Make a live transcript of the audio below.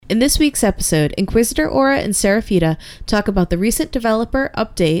In this week's episode, Inquisitor Aura and Serephita talk about the recent developer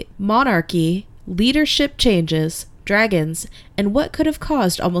update, Monarchy, leadership changes, dragons, and what could have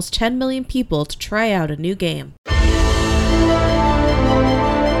caused almost 10 million people to try out a new game.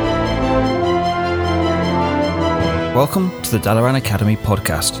 Welcome to the Dalaran Academy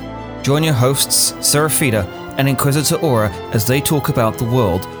podcast. Join your hosts, Serephita and Inquisitor Aura, as they talk about the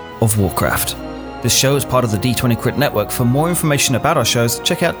world of Warcraft. This show is part of the D20 Crit network. For more information about our shows,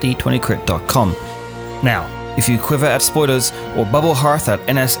 check out d20crit.com. Now, if you quiver at spoilers or bubble hearth at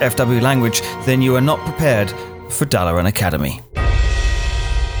NSFW language, then you are not prepared for Dalaran Academy.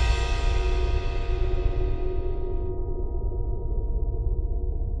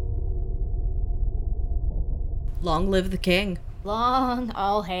 Long live the king. Long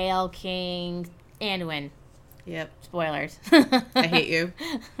all hail King Anduin. Yep. Spoilers. I hate you.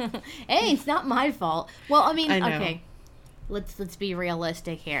 Hey, it's not my fault. Well, I mean, I know. okay. Let's be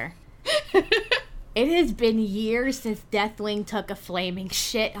realistic here. It has been years since Deathwing took a flaming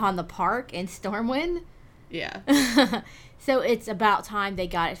shit on the park in Stormwind. Yeah. So it's about time they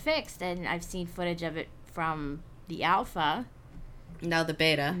got it fixed, and I've seen footage of it from the alpha. Now the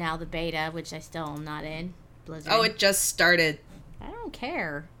beta. Now the beta, which I still am not in. Blizzard. Oh, it just started. I don't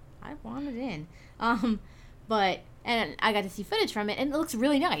care. I want it in. And I got to see footage from it, and it looks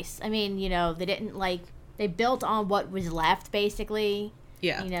really nice. I mean, you know, they built on what was left, basically.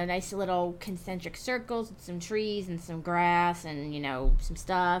 Yeah. You know, nice little concentric circles with some trees and some grass and, you know, some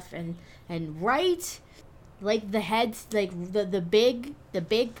stuff. And right, like, the heads, like, the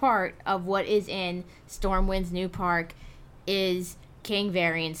big part of what is in Stormwind's new park is King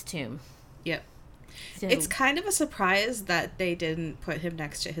Varian's tomb. Yep. So, It's kind of a surprise that they didn't put him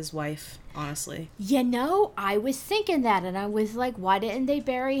next to his wife, honestly. you know, I was thinking that, and I was like, why didn't they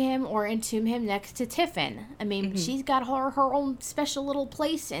bury him or entomb him next to Tiffin? I mean, she's got her own special little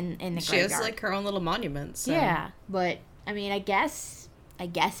place in the She graveyard. has, like, her own little monument, so. Yeah, but, I mean, I guess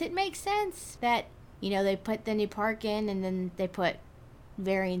it makes sense that, you know, they put the new park in, and then they put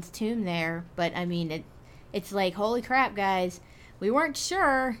Varian's tomb there, but, I mean, it's like, holy crap, guys, we weren't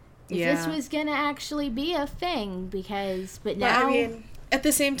sure if this was gonna actually be a thing, but now... But, I mean, at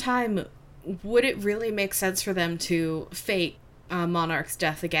the same time, would it really make sense for them to fake Monarch's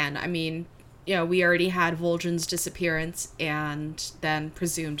death again? I mean, you know, we already had Vol'jin's disappearance and then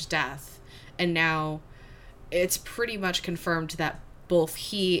presumed death, and now it's pretty much confirmed that both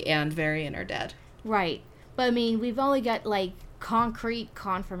he and Varian are dead. Right. But, I mean, we've only got, like, concrete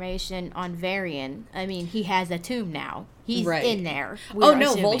confirmation on Varian. I mean, he has a tomb now. He's in there. Oh,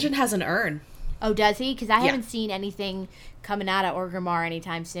 no, Vol'jin has an urn. Oh, does he? Because I haven't seen anything coming out of Orgrimmar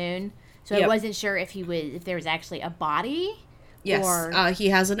anytime soon. So I wasn't sure if there was actually a body. Yes, or he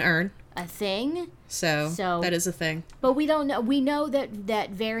has an urn. a thing. So that is a thing. But we don't know. We know that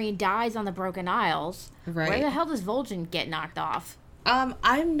Varian dies on the Broken Isles. Right. Where the hell does Vol'jin get knocked off?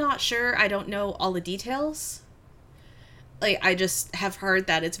 I'm not sure. I don't know all the details. Like, I just have heard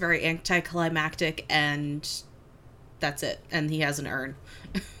that it's very anticlimactic, and that's it. And he has an urn.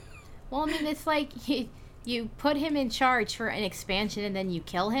 Well, I mean, it's like you put him in charge for an expansion and then you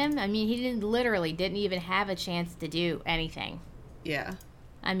kill him. I mean, he didn't even have a chance to do anything. Yeah.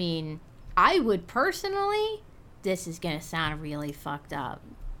 I mean, I would personally, this is going to sound really fucked up.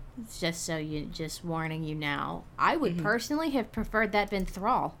 It's just warning you now. I would personally have preferred that been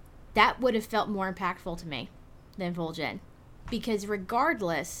Thrall. That would have felt more impactful to me than Vol'jin. Because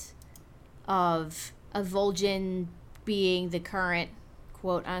regardless of Vol'jin being the current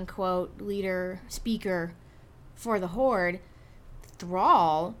quote-unquote leader, speaker for the Horde,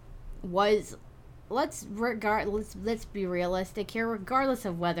 Thrall was, let's be realistic here, regardless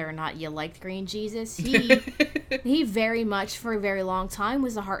of whether or not you liked Green Jesus, he very much, for a very long time,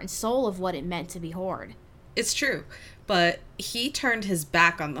 was the heart and soul of what it meant to be Horde. It's true, but he turned his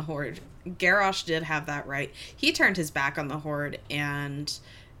back on the Horde. Garrosh did have that right. He turned his back on the Horde, and,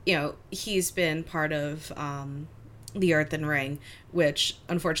 you know, he's been part of the Earthen Ring, which,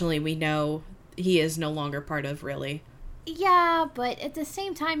 unfortunately, we know he is no longer part of, really. Yeah, but at the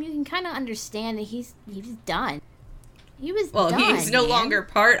same time, you can kind of understand that he's done. He was done, he's no man. longer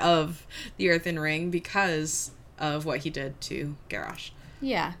part of the Earthen Ring because of what he did to Garrosh.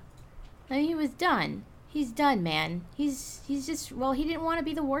 Yeah. I mean, he was done. He's done, man. He's just, well, he didn't want to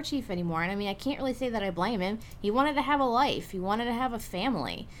be the war chief anymore. And I mean, I can't really say that I blame him. He wanted to have a life. He wanted to have a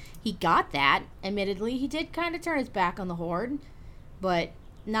family. He got that. Admittedly, he did kind of turn his back on the Horde. But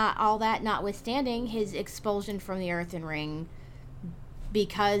not all that notwithstanding, his expulsion from the Earthen Ring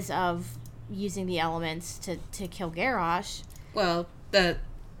because of using the elements to kill Garrosh. Well,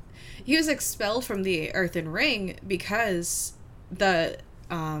 he was expelled from the Earthen Ring because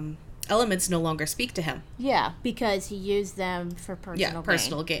elements no longer speak to him. Yeah, because he used them for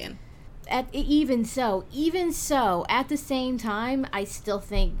personal gain. Even so, at the same time, I still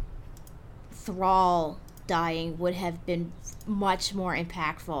think Thrall dying would have been much more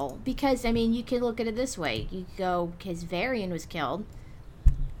impactful. Because, I mean, you can look at it this way. You go, because Varian was killed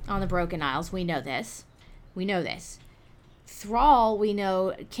on the Broken Isles. We know this. Thrall, we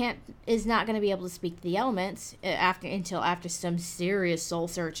know, is not going to be able to speak to the elements until after some serious soul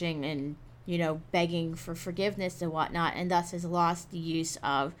searching and, begging for forgiveness and whatnot, and thus has lost the use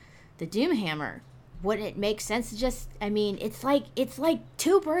of the Doomhammer. Wouldn't it make sense to just, it's like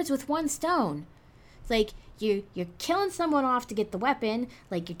two birds with one stone. It's like you're killing someone off to get the weapon,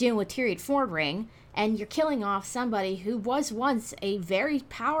 like you're doing with Tyrion Fordring, and you're killing off somebody who was once a very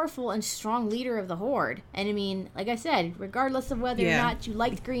powerful and strong leader of the Horde. And like I said, regardless of whether or not you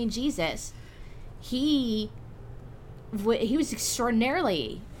liked Green Jesus, he was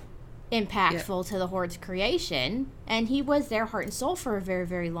extraordinarily impactful to the Horde's creation, and he was their heart and soul for a very,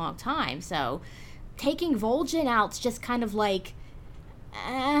 very long time. So taking Vol'jin out's just kind of like,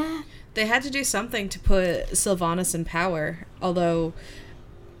 They had to do something to put Sylvanas in power, although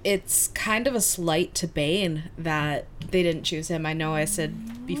it's kind of a slight to Bane that they didn't choose him. I know I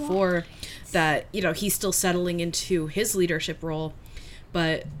said before that, he's still settling into his leadership role,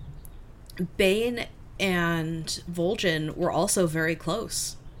 but Bane and Vol'jin were also very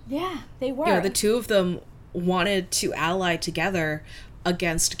close. Yeah, they were. The two of them wanted to ally together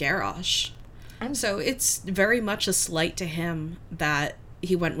against Garrosh. So it's very much a slight to him that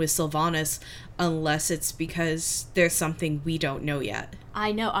he went with Sylvanas, unless it's because there's something we don't know yet.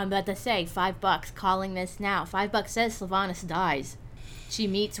 I know, I'm about to say, $5 calling this now. $5 says Sylvanas dies. She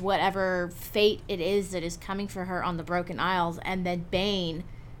meets whatever fate it is that is coming for her on the Broken Isles, and then Bane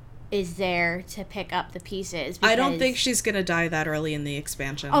is there to pick up the pieces. I don't think she's going to die that early in the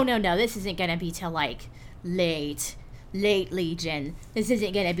expansion. Oh, no, this isn't going to be till, late Legion. This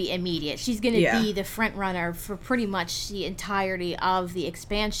isn't going to be immediate. She's going to be the front runner for pretty much the entirety of the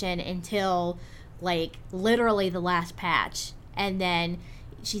expansion until, literally the last patch. And then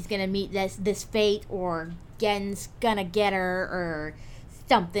she's going to meet this fate, or Gen's going to get her, or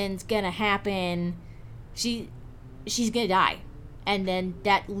something's going to happen. She's going to die. And then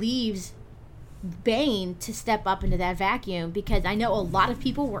that leaves Bane to step up into that vacuum, because I know a lot of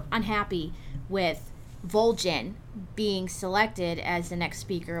people were unhappy with Vol'jin being selected as the next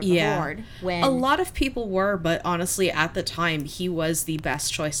speaker of the Horde. When a lot of people were, but honestly, at the time, he was the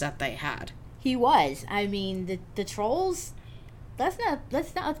best choice that they had. He was. The trolls.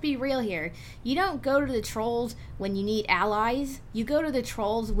 Let's be real here. You don't go to the trolls when you need allies. You go to the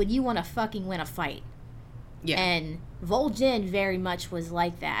trolls when you want to fucking win a fight. Yeah. And Vol'jin very much was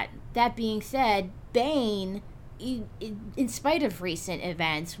like that. That being said, Bane, in spite of recent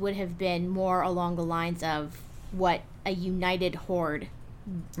events, would have been more along the lines of what a united Horde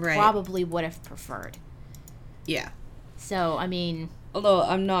probably would have preferred. Yeah. So, although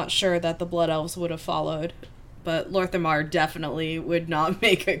I'm not sure that the Blood Elves would have followed, but Lor'themar definitely would not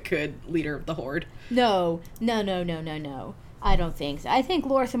make a good leader of the Horde. No. I don't think so. I think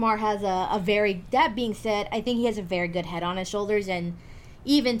Lor'themar has that being said, I think he has a very good head on his shoulders, and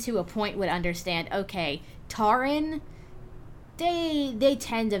even to a point would understand, okay, Tauren, they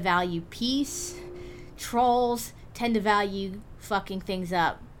tend to value peace. Trolls tend to value fucking things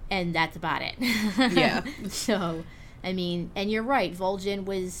up, and that's about it. Yeah. So, and you're right, Vol'jin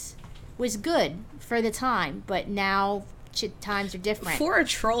was good for the time, but now times are different. For a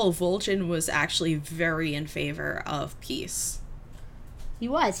troll, Vol'jin was actually very in favor of peace. He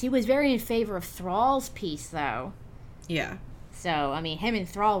was very in favor of Thrall's peace, though. Yeah. So, him and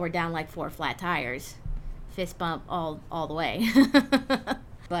Thrall were down like 4 flat tires. Fist bump all the way.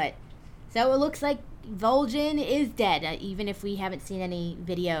 But, so it looks like Vol'jin is dead, even if we haven't seen any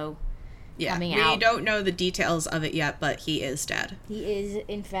video coming out. We don't know the details of it yet, but he is dead. He is,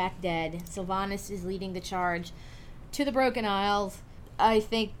 in fact, dead. Sylvanas is leading the charge to the Broken Isles. I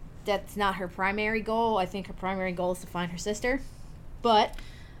think that's not her primary goal. I think her primary goal is to find her sister. But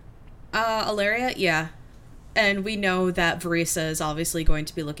Alleria, yeah. And we know that Varisa is obviously going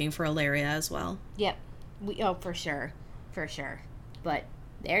to be looking for Alleria as well. Yep. For sure. But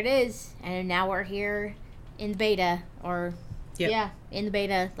there it is. And now we're here in beta, in the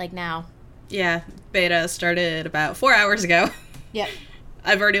beta, now. Yeah, beta started about 4 hours ago. Yep.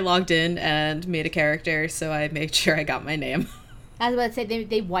 I've already logged in and made a character, so I made sure I got my name. I was about to say,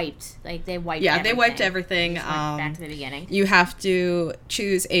 they wiped. They wiped everything. They wiped everything. Back to the beginning. You have to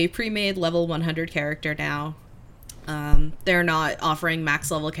choose a pre-made level 100 character now. They're not offering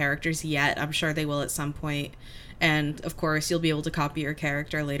max level characters yet. I'm sure they will at some point. And, of course, you'll be able to copy your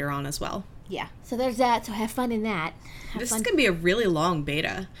character later on as well. Yeah. So there's that. So have fun in that. This is going to be a really long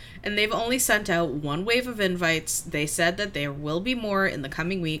beta. And they've only sent out one wave of invites. They said that there will be more in the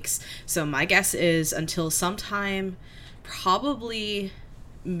coming weeks. So my guess is until sometime, probably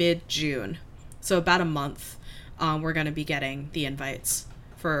mid-June. So about a month, we're going to be getting the invites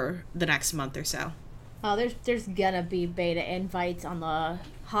for the next month or so. Oh, there's gonna be beta invites hot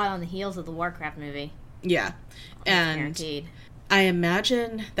on the heels of the Warcraft movie. Yeah. And guaranteed. I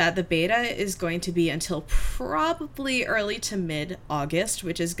imagine that the beta is going to be until probably early to mid-August,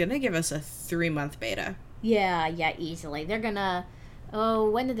 which is going to give us a 3-month beta. Yeah, easily. They're gonna... Oh,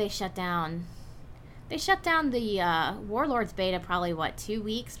 when did they shut down? They shut down the Warlords beta probably, 2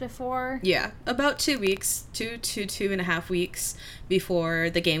 weeks before? Yeah, about 2 weeks. 2.5 weeks before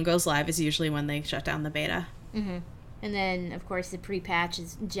the game goes live is usually when they shut down the beta. Mm-hmm. And then, of course, the pre-patch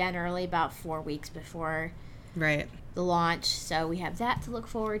is generally about 4 weeks before... Right. The launch, so we have that to look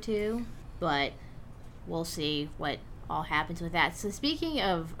forward to, but we'll see what all happens with that. So speaking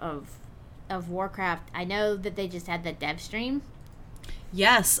of Warcraft, I know that they just had the dev stream.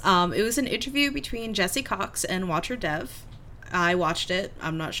 Yes, it was an interview between Jesse Cox and Watcher Dev. I watched it.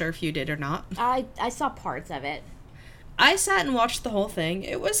 I'm not sure if you did or not. I saw parts of it. I sat and watched the whole thing.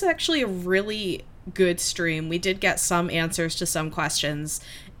 It was actually a really good stream. We did get some answers to some questions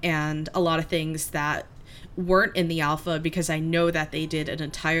and a lot of things that weren't in the alpha, because I know that they did an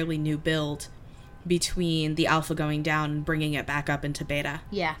entirely new build between the alpha going down and bringing it back up into beta.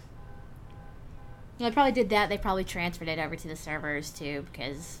 Yeah. They probably did that. They probably transferred it over to the servers too,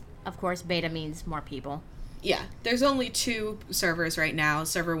 because of course beta means more people. Yeah, there's only 2 servers right now,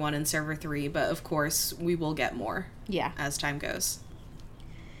 server 1 and server 3, but of course we will get more. Yeah. As time goes.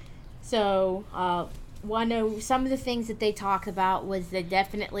 So, some of the things that they talked about was they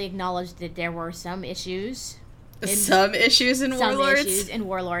definitely acknowledged that there were some issues. Some issues in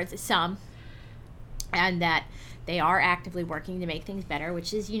Warlords? Some. And that they are actively working to make things better,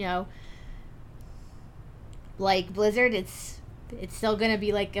 which is, like Blizzard, it's still going to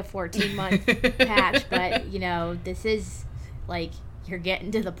be like a 14-month patch, but, this is, like, you're getting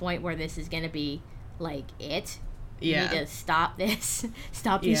to the point where this is going to be, like, it. You need to stop this.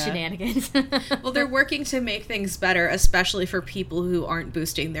 Stop these shenanigans. Well, they're working to make things better, especially for people who aren't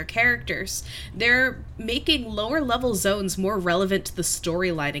boosting their characters. They're making lower-level zones more relevant to the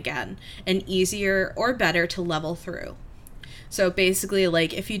storyline again, and easier or better to level through. So basically,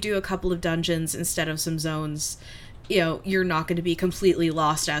 like, if you do a couple of dungeons instead of some zones, you're not going to be completely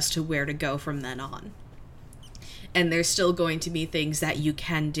lost as to where to go from then on. And there's still going to be things that you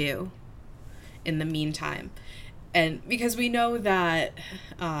can do in the meantime. And because we know that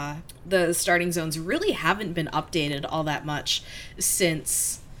the starting zones really haven't been updated all that much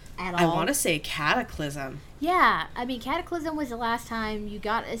since, I want to say, Cataclysm. Yeah, I mean, Cataclysm was the last time you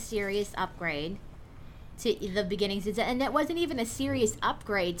got a serious upgrade to the beginning zones. And that wasn't even a serious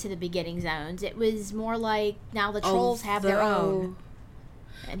upgrade to the beginning zones. It was more like, now the trolls have their own.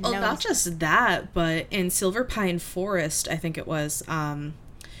 Well, not just that, but in Silverpine Forest, I think it was...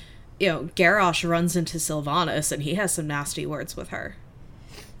 Garrosh runs into Sylvanas, and he has some nasty words with her.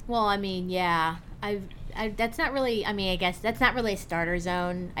 Well, I mean, yeah. That's not really... I mean, I guess that's not really a starter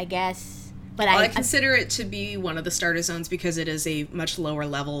zone, I guess. But I consider it to be one of the starter zones because it is a much lower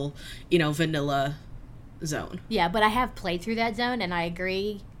level, vanilla zone. Yeah, but I have played through that zone, and I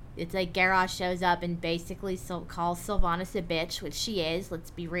agree. It's like Garrosh shows up and basically calls Sylvanas a bitch, which she is,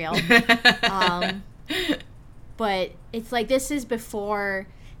 let's be real. But it's like, this is before...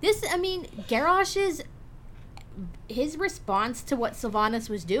 Garrosh's his response to what Sylvanas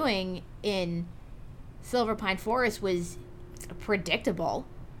was doing in Silverpine Forest was predictable.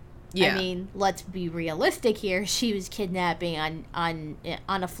 Yeah. I mean, let's be realistic here. She was kidnapping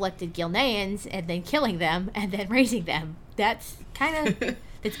unafflicted Gilneans and then killing them and then raising them. That's kind of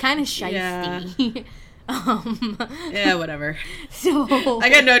shiesty. Yeah. Yeah, whatever. So I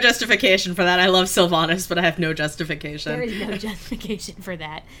got no justification for that. I love Sylvanas, but I have no justification. There is no justification for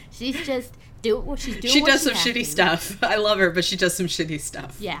that. She's just doing what she's doing. She does some shitty stuff. I love her, but she does some shitty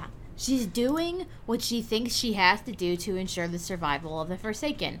stuff. Yeah. She's doing what she thinks she has to do to ensure the survival of the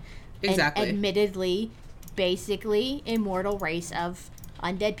Forsaken. Exactly. And admittedly, basically, immortal race of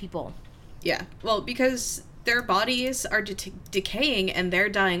undead people. Yeah. Well, because their bodies are decaying and they're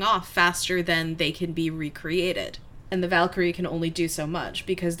dying off faster than they can be recreated. And the Valkyrie can only do so much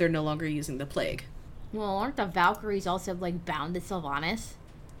because they're no longer using the plague. Well, aren't the Valkyries also, bound to Sylvanas?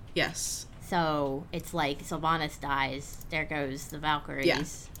 Yes. So, it's like Sylvanas dies, there goes the Valkyries. Yeah.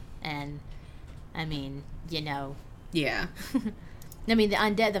 And, I mean, Yeah. I mean, the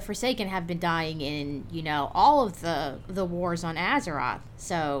undead, the Forsaken have been dying in, all of the wars on Azeroth.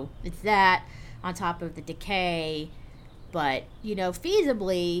 So it's that on top of the decay. But,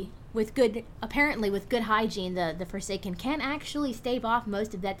 feasibly, with good hygiene, the Forsaken can actually stave off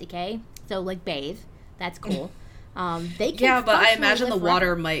most of that decay. So, like, bathe. That's cool. They can yeah, but I imagine the water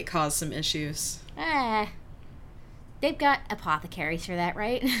forever. might cause some issues. They've got apothecaries for that,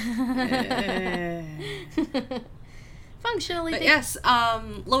 right? Functionally. But yes,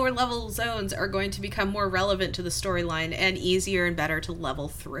 lower level zones are going to become more relevant to the storyline and easier and better to level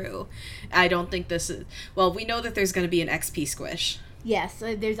through. I don't think this is... Well, we know that there's going to be an XP squish. Yes,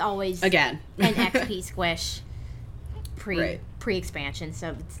 there's always... Again. an XP squish pre-expansion,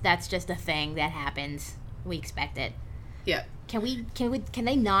 so that's just a thing that happens. We expect it. Yeah. Can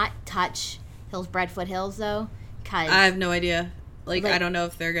they not touch Hillsbred Foothills, though? I have no idea. Like, I don't know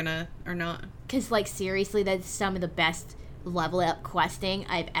if they're gonna or not. Because, like, seriously, that's some of the best level up questing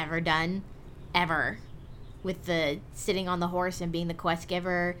I've ever done. Ever. With the sitting on the horse and being the quest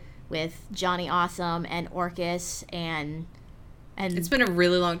giver with Johnny Awesome and Orcus and it's been a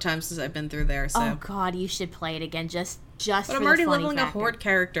really long time since I've been through there, so... Oh, God, you should play it again, just But for I'm the already funny leveling factor. a Horde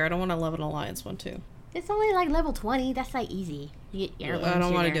character. I don't want to level an Alliance one, too. It's only, like, level 20. That's, like, easy. You get heirlooms, I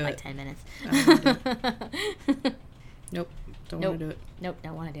don't want to do in, it. like, 10 minutes. I don't want to do it. Nope. Don't want to do it. Nope,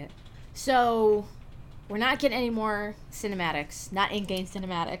 don't want to do it. So, we're not getting any more cinematics. Not in-game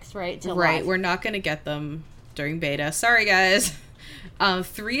cinematics, right? Right, we're not going to get them during beta. Sorry, guys.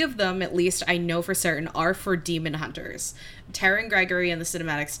 3 of them, at least, I know for certain, are for Demon Hunters. Taryn Gregory and the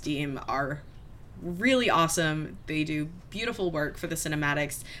cinematics team are really awesome. They do beautiful work for the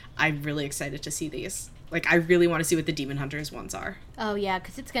cinematics. I'm really excited to see these. Like, I really want to see what the Demon Hunters ones are. Oh, yeah,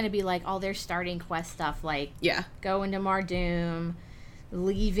 because it's going to be, like, all their starting quest stuff, like, yeah, going to Mardoom,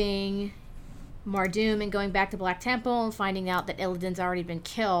 leaving Mardoom and going back to Black Temple and finding out that Illidan's already been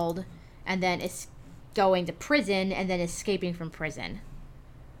killed, and then it's going to prison and then escaping from prison.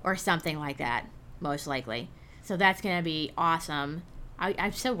 Or something like that, most likely. So that's going to be awesome.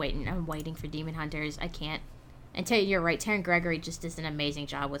 I'm waiting for Demon Hunters. I can't. And tell you, you're right, Taryn Gregory just does an amazing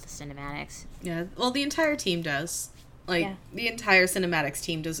job with the cinematics. Yeah, well, the entire team does. Like, the entire cinematics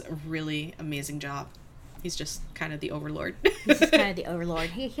team does a really amazing job. He's just kind of the overlord. He's just kind of the overlord.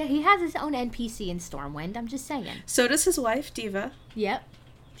 He has his own NPC in Stormwind, I'm just saying. So does his wife, Diva. Yep.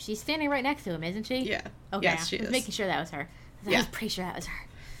 She's standing right next to him, isn't she? Yeah. Okay, yes, she I was is. making sure that was her. I Yeah. was pretty sure that was her.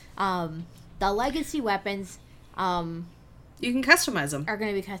 The legacy weapons You can customize them. are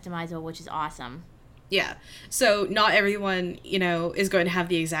going to be customizable, which is awesome. Yeah. So not everyone, is going to have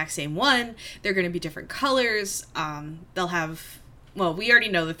the exact same one. They're going to be different colors. They'll have... Well, we already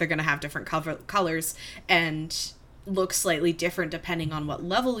know that they're going to have different colors and look slightly different depending on what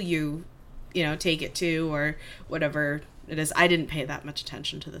level you take it to or whatever it is. I didn't pay that much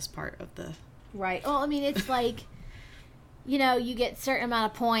attention to this part of the... Right. Well, I mean, it's like, you get a certain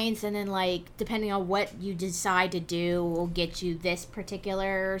amount of points, and then, like, depending on what you decide to do will get you this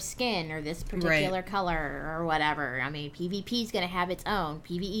particular skin or this particular color or whatever. I mean, PvP is going to have its own.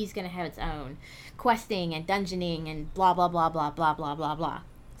 PvE is going to have its own. Questing and dungeoning and blah, blah, blah, blah, blah, blah, blah, blah.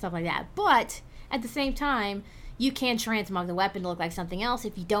 Stuff like that. But, at the same time, you can transmog the weapon to look like something else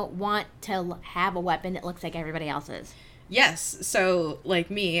if you don't want to have a weapon that looks like everybody else's. Yes, so, like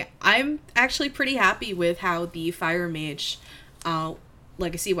me, I'm actually pretty happy with how the Fire Mage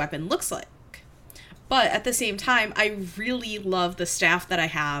legacy weapon looks like. But at the same time, I really love the staff that I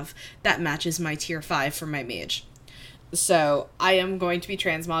have that matches my tier 5 for my mage. So I am going to be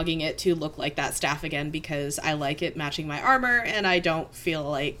transmogging it to look like that staff again because I like it matching my armor and I don't feel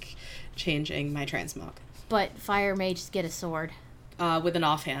like changing my transmog. But fire mages get a sword. With an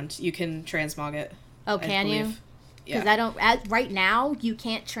offhand, you can transmog it. Oh, can you? Because right now, you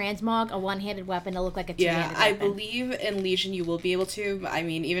can't transmog a one-handed weapon to look like a two-handed weapon. I believe in Legion you will be able to. I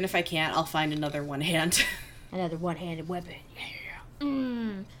mean, even if I can't, I'll find another one hand. Another one-handed weapon.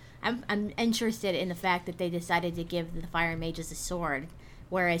 Yeah. I'm interested in the fact that they decided to give the fire mages a sword,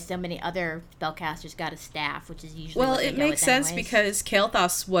 whereas so many other spellcasters got a staff, which is usually what they it go makes with sense anyways. because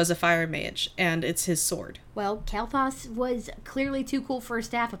Kael'thas was a fire mage, and it's his sword. Well, Kael'thas was clearly too cool for a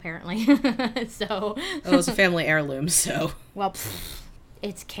staff, apparently. So... It was a family heirloom, so... Well,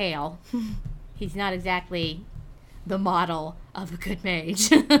 it's Kael. He's not exactly the model of a good mage,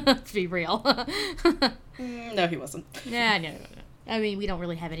 to be real. No, he wasn't. No. I mean, we don't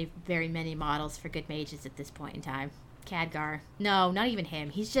really have very many models for good mages at this point in time. Khadgar. No, not even him.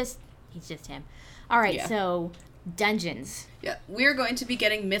 He's just him. All right, So dungeons. Yeah, we're going to be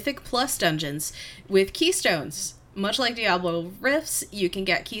getting Mythic Plus dungeons with keystones. Much like Diablo Rifts, you can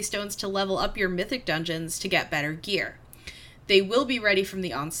get keystones to level up your Mythic dungeons to get better gear. they will be ready from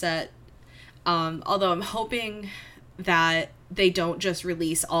the onset. Although I'm hoping that they don't just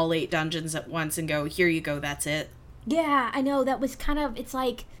release all 8 dungeons at once and go, here you go, that's it. Yeah, I know. That was kind of, it's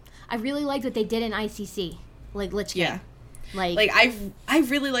like, I really liked what they did in ICC. Like, Lich King. Yeah. Like I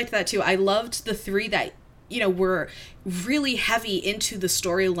really liked that too. I loved the 3 that, were really heavy into the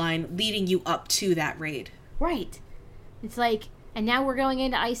storyline leading you up to that raid. Right. It's like, and now we're going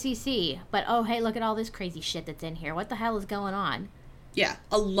into ICC, but oh, hey, look at all this crazy shit that's in here. What the hell is going on? Yeah,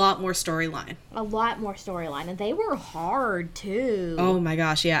 a lot more storyline. And they were hard, too. Oh my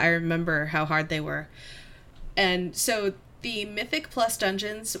gosh, yeah, I remember how hard they were. And so the Mythic Plus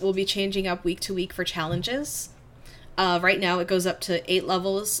dungeons will be changing up week to week for challenges. Right now it goes up to 8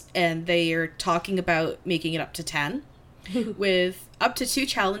 levels, and they are talking about making it up to 10, with up to 2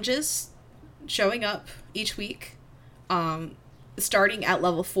 challenges showing up each week. Starting at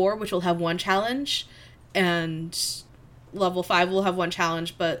level 4, which will have 1 challenge, and level 5 will have 1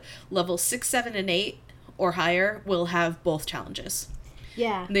 challenge, but level 6, 7, and 8 or higher will have both challenges.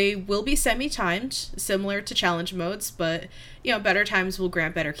 Yeah. They will be semi-timed, similar to challenge modes, but, better times will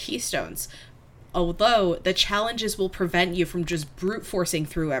grant better keystones. Although, the challenges will prevent you from just brute forcing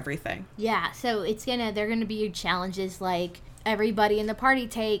through everything. Yeah, so they're gonna be challenges like everybody in the party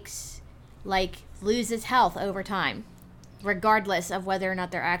loses health over time, regardless of whether or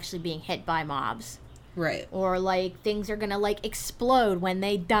not they're actually being hit by mobs. Right. Or, things are gonna, explode when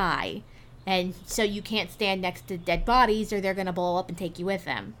they die. And so you can't stand next to dead bodies or they're gonna blow up and take you with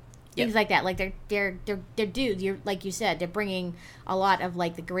them. Yep. Things like that. They're dudes. You're, like you said, they're bringing a lot of,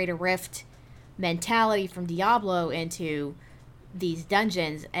 the Greater Rift mentality from Diablo into these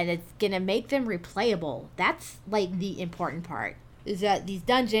dungeons, and it's gonna make them replayable. That's, the important part. Is that these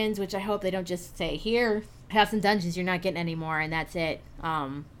dungeons, which I hope they don't just say, here, have some dungeons you're not getting anymore, and that's it.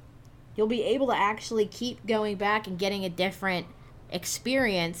 You'll be able to actually keep going back and getting a different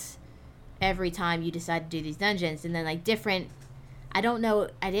experience every time you decide to do these dungeons. And then, different... I don't know,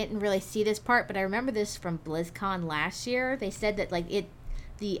 I didn't really see this part, but I remember this from BlizzCon last year. They said that,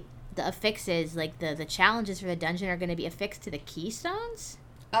 the affixes, the challenges for the dungeon are going to be affixed to the keystones?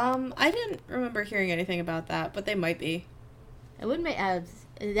 I didn't remember hearing anything about that, but they might be. It would make...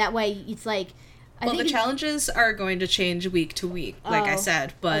 that way, it's the challenges are going to change week to week, like I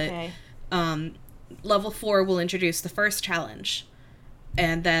said, but okay. Level 4 will introduce the first challenge,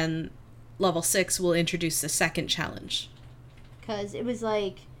 and then level 6 will introduce the second challenge. Because it was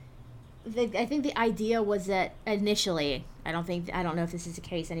I think the idea was that initially, I don't know if this is the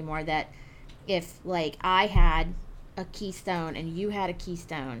case anymore, that if, I had a keystone and you had a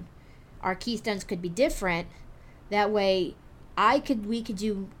keystone, our keystones could be different. That way, I could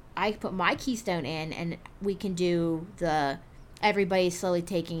put my keystone in, and we can do the everybody slowly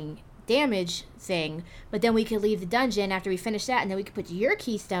taking damage thing, but then we could leave the dungeon after we finish that, and then we could put your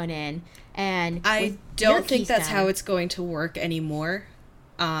keystone in, and I don't think that's how it's going to work anymore.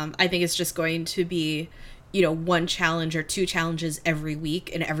 I think it's just going to be, 1 challenge or 2 challenges every week,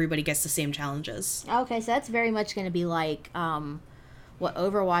 and everybody gets the same challenges. Okay, so that's very much going to be what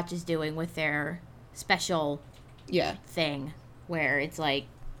Overwatch is doing with their special thing, where it's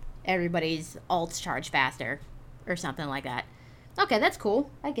everybody's ults charge faster or something like that. Okay, that's cool.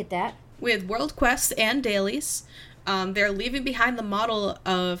 I get that. With world quests and dailies, they're leaving behind the model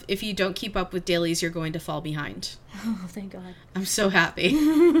of if you don't keep up with dailies, you're going to fall behind. Oh, thank God. I'm so happy.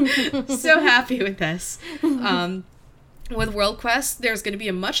 So happy with this. With world quests, there's going to be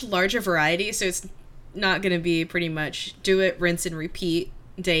a much larger variety, so it's not going to be pretty much do it, rinse, and repeat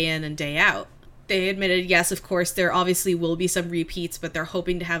day in and day out. They admitted, yes, of course, there obviously will be some repeats, but they're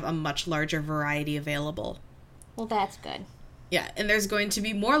hoping to have a much larger variety available. Well, that's good. Yeah, and there's going to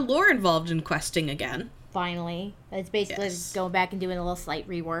be more lore involved in questing again. Finally. It's basically going back and doing a little slight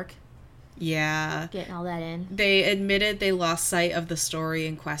rework. Yeah. Getting all that in. They admitted they lost sight of the story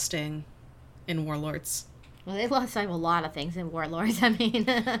in questing in Warlords. Well, they lost sight of a lot of things in Warlords, I mean.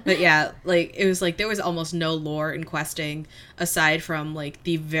 But yeah, it was there was almost no lore in questing aside from,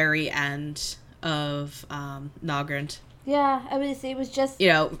 the very end of Nogrand. Yeah, it was just...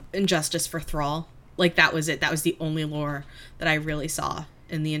 Injustice for Thrall. That was it. That was the only lore that I really saw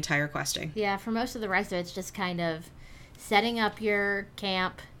in the entire questing. Yeah, for most of the rest of it, it's just kind of setting up your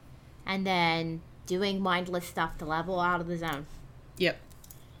camp and then doing mindless stuff to level out of the zone. Yep.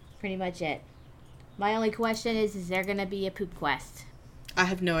 Pretty much it. My only question is there going to be a poop quest? I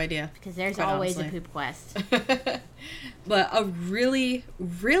have no idea. Because there's always a poop quest. But a really,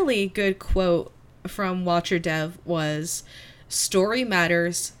 really good quote from Watcher Dev was, "Story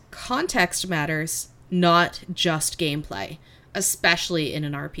matters, context matters, not just gameplay, especially in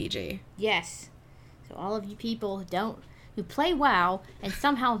an RPG." Yes. So all of you people, don't who play WoW and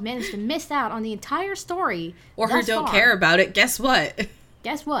somehow manage to miss out on the entire story. Or who don't care about it, guess what?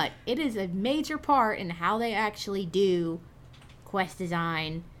 Guess what? It is a major part in how they actually do quest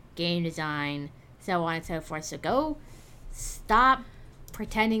design, game design, so on and so forth. So go stop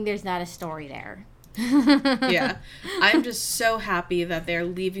pretending there's not a story there. Yeah. I'm just so happy that they're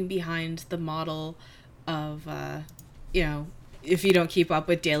leaving behind the model of, if you don't keep up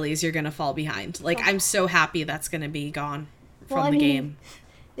with dailies, you're going to fall behind. Like, I'm so happy that's going to be gone from the game.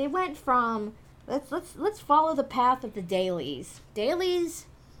 They went from, let's follow the path of the dailies. Dailies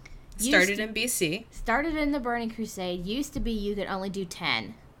started in BC. Started in the Burning Crusade. Used to be you could only do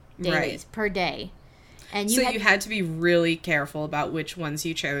 10 dailies per day. And you had to be really careful about which ones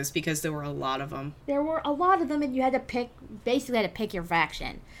you chose because there were a lot of them. There were a lot of them, and you had to pick your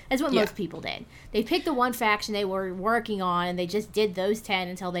faction. That's what most people did. They picked the one faction they were working on, and they just did those 10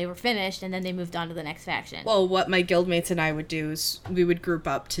 until they were finished, and then they moved on to the next faction. Well, what my guildmates and I would do is we would group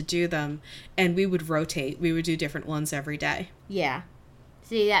up to do them, and we would rotate. We would do different ones every day. Yeah.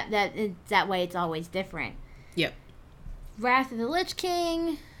 See, that way it's always different. Yep. Wrath of the Lich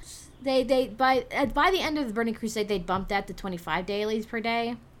King... By the end of the Burning Crusade, they bumped that to 25 dailies per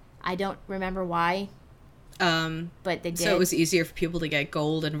day. I don't remember why. But they did. So it was easier for people to get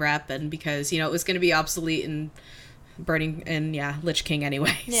gold and rep, and because, it was going to be obsolete in Burning and, Lich King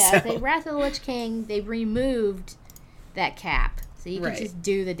anyway. Yeah, so. Wrath of the Lich King, they removed that cap. So you could just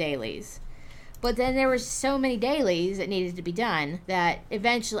do the dailies. But then there were so many dailies that needed to be done that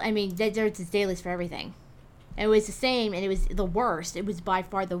eventually, there's dailies for everything. And it was the same, and it was the worst. It was by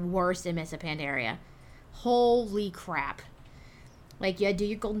far the worst in Mists of Pandaria. Holy crap. Like, you had to do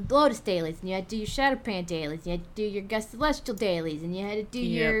your Golden Lotus dailies, and you had to do your Shadowpan dailies, and you had to do your Gust Celestial dailies, and you had to do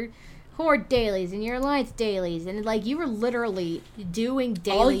your Horde dailies, and your Alliance dailies, and, you were literally doing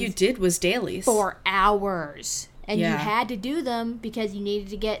dailies. All you did was dailies. For hours. And you had to do them because you needed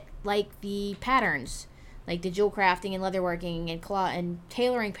to get, the patterns. Like the jewel crafting and leatherworking and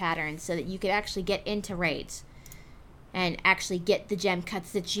tailoring patterns so that you could actually get into raids and actually get the gem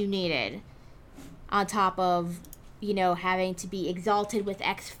cuts that you needed. On top of, having to be exalted with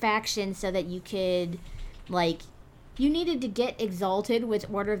X faction so that you could, you needed to get exalted with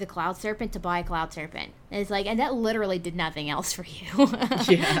Order of the Cloud Serpent to buy a Cloud Serpent. And it's and that literally did nothing else for you.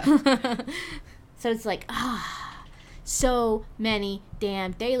 Yeah. So it's so many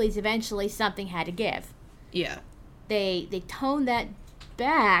damn dailies. Eventually something had to give. Yeah. They toned that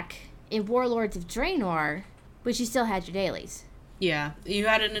back in Warlords of Draenor, but you still had your dailies. Yeah. You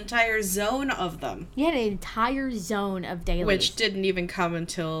had an entire zone of them. You had an entire zone of dailies. Which didn't even come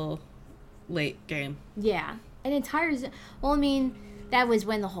until late game. Yeah. An entire zone. Well, that was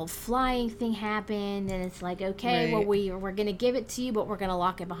when the whole flying thing happened, and it's okay, well, we're going to give it to you, but we're going to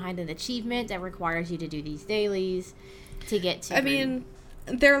lock it behind an achievement that requires you to do these dailies to get to...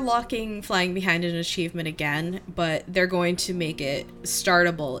 They're locking flying behind an achievement again, but they're going to make it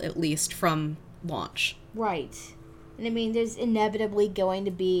startable, at least from launch. Right. And there's inevitably going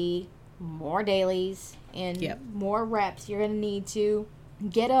to be more dailies and more reps you're going to need to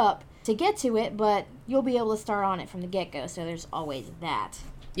get up to get to it, but you'll be able to start on it from the get-go, so there's always that.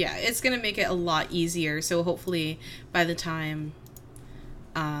 Yeah, it's going to make it a lot easier, so hopefully by the time,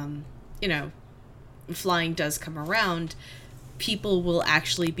 flying does come around, people will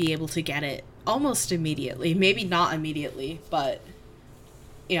actually be able to get it almost immediately. Maybe not immediately, but,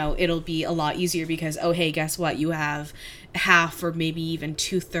 it'll be a lot easier because, oh, hey, guess what? You have half or maybe even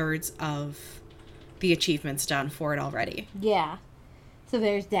 2/3 of the achievements done for it already. Yeah. So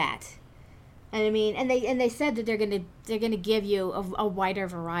there's that. And they said that they're gonna give you a wider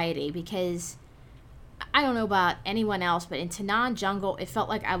variety because I don't know about anyone else, but in Tanan Jungle, it felt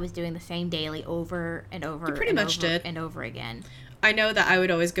like I was doing the same daily over and over. You pretty much did. And over again. I know that I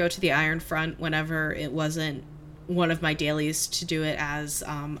would always go to the Iron Front whenever it wasn't one of my dailies to do it as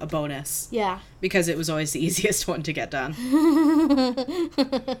a bonus. Yeah. Because it was always the easiest one to get done.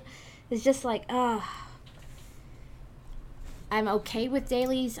 It's just I'm okay with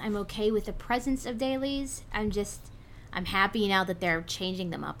dailies. I'm okay with the presence of dailies. I'm happy now that they're changing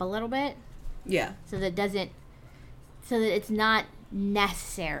them up a little bit. Yeah. So that it's not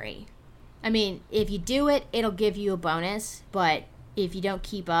necessary. If you do it, it'll give you a bonus, but if you don't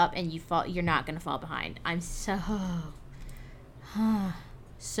keep up and you fall, you're not going to fall behind. I'm so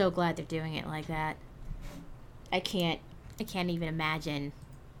glad they're doing it like that. I can't even imagine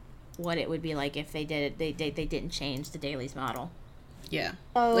what it would be like if they did it. They didn't change the dailies model. Yeah.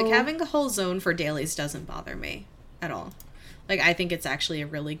 Having a whole zone for dailies doesn't bother me at all. I think it's actually a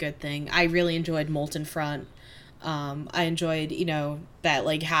really good thing. I really enjoyed Molten Front. I enjoyed,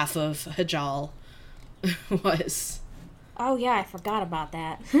 that half of Hajal was Oh, yeah, I forgot about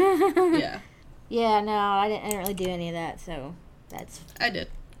that. Yeah. Yeah, no, I didn't really do any of that, so that's... I did.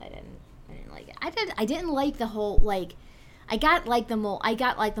 I didn't like it. I didn't like the whole, like... I got the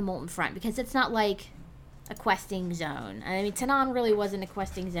Molten Front, because it's not, like, a questing zone. I mean, Tanaan really wasn't a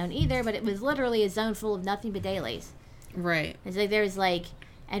questing zone either, but it was literally a zone full of nothing but dailies. Right. It's like, there's, like...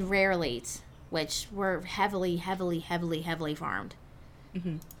 And rare elites, which were heavily farmed.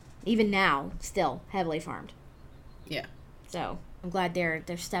 Mm-hmm. Even now, still heavily farmed. Yeah. So I'm glad they're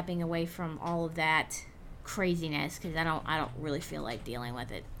stepping away from all of that craziness, because I don't really feel like dealing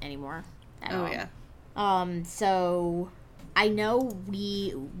with it anymore at all. Yeah. So I know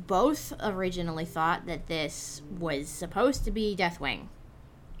we both originally thought that this was supposed to be Deathwing.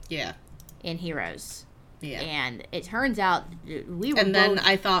 Yeah. In Heroes. Yeah. And it turns out we were And then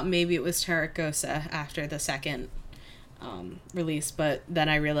I thought maybe it was Taragosa after the second release, but then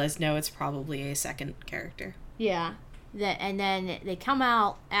I realized no, it's probably a second character. Yeah. And then they come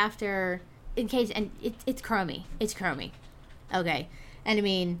out after, in case, and it's Chromie. It's Chromie. Okay. And I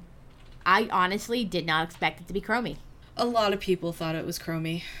mean, I honestly did not expect it to be Chromie. A lot of people thought it was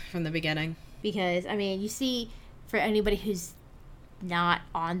Chromie from the beginning. Because, I mean, you see, for anybody who's not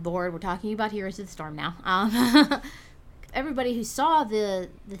on board, we're talking about Heroes of the Storm now. Everybody who saw the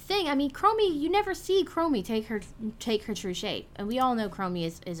thing, I mean, Chromie, you never see Chromie take her true shape, and we all know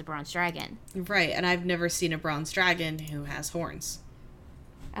Chromie is a bronze dragon. Right, and I've never seen a bronze dragon who has horns.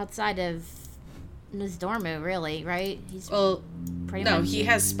 Outside of Nizdormu, really, right? He's pretty much. No, he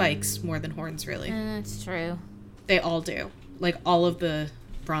has spikes more than horns, really. That's true. They all do, like all of the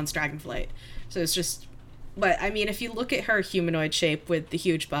bronze dragonflight. So it's just. But, I mean, if you look at her humanoid shape with the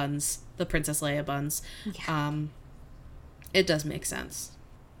huge buns, the Princess Leia buns, yeah. It does make sense.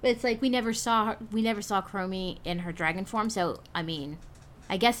 But it's like we never saw Chromie in her dragon form, so, I mean,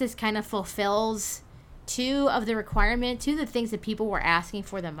 I guess this kind of fulfills two of the things that people were asking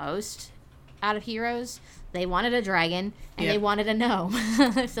for the most out of Heroes. They wanted a dragon, and They wanted a gnome.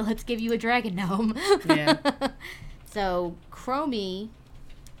 So let's give you a dragon gnome. Yeah. So, Chromie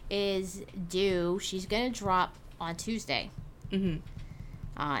is due. She's going to drop on Tuesday. Mm-hmm.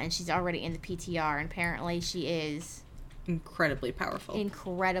 And she's already in the PTR, and apparently she is... incredibly powerful,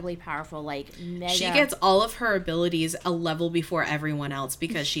 like mega. She gets all of her abilities a level before everyone else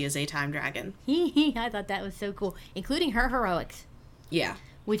because she is a time dragon. I thought that was so cool, including her heroics. Yeah.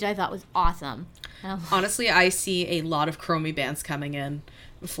 Which I thought was awesome. Honestly, I see a lot of Chromie bands coming in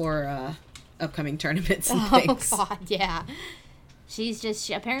for upcoming tournaments and things. Oh, God, yeah.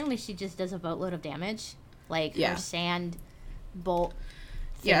 Apparently she just does a boatload of damage. Like, her sand bolt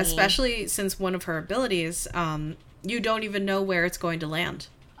thingy. Yeah, especially since one of her abilities, you don't even know where it's going to land.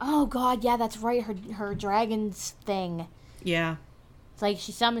 Oh, God, yeah, that's right. Her dragon's thing. Yeah. It's like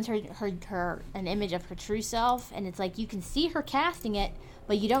she summons her an image of her true self, and it's like you can see her casting it,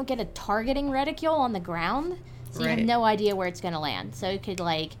 but you don't get a targeting reticule on the ground, so you have no idea where it's going to land. So it could,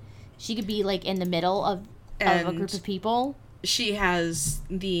 like, she could be, like, in the middle of a group of people. She has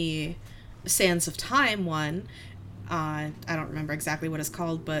the Sands of Time one. I don't remember exactly what it's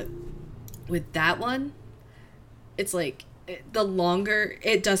called, but with that one, it's like the longer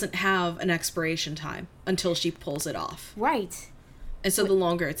it doesn't have an expiration time until she pulls it off. Right. And so the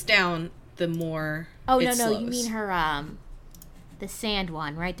longer it's down, the more it slows. You mean her the sand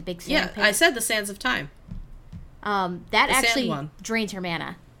one, right? The big sand pit? I said the Sands of Time. That actually drains her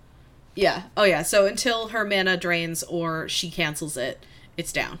mana. Yeah. Oh yeah, so until her mana drains or she cancels it,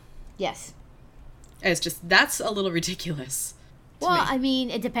 it's down. Yes. And it's just that's a little ridiculous. Well, I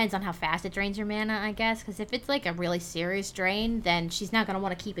mean, it depends on how fast it drains her mana, I guess. Because if it's like a really serious drain, then she's not going to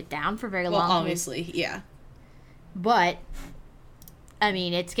want to keep it down for very long. Well, obviously, yeah. But, I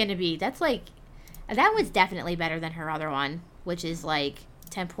mean, it's going to be... That was definitely better than her other one, which is like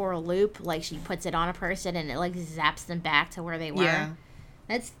temporal loop. Like, she puts it on a person and it like zaps them back to where they were. Yeah.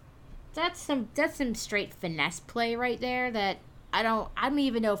 That's some straight finesse play right there that I don't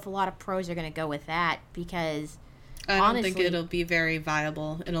even know if a lot of pros are going to go with that because... I don't think it'll be very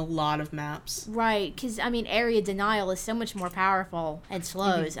viable in a lot of maps. Right, because, I mean, area denial is so much more powerful and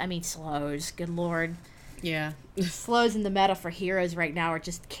slows. Mm-hmm. I mean, slows, good lord. Yeah. Slows in the meta for heroes right now are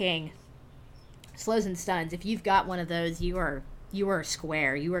just king. Slows and stuns. If you've got one of those, you are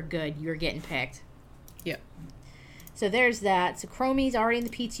square. You are good. You are getting picked. Yeah. So there's that. So Chromie's already in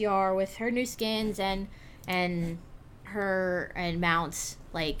the PTR with her new skins and mounts.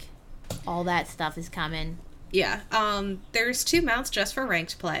 Like, all that stuff is coming. Yeah, there's 2 mounts just for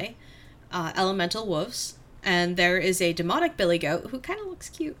ranked play, Elemental Wolves, and there is a Demonic Billy Goat who kind of looks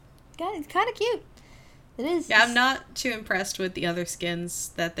cute. It's kind of cute. It is. Yeah, I'm not too impressed with the other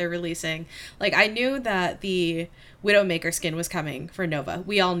skins that they're releasing. Like, I knew that the Widowmaker skin was coming for Nova.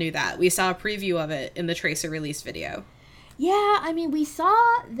 We all knew that. We saw a preview of it in the Tracer release video. Yeah, I mean, we saw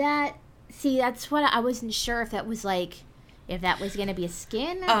that. See, that's what I wasn't sure if that was like, if that was going to be a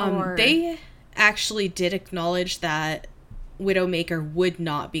skin or... They actually did acknowledge that Widowmaker would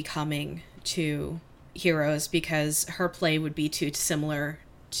not be coming to Heroes because her play would be too similar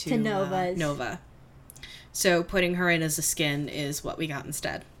to Nova's. Nova. So putting her in as a skin is what we got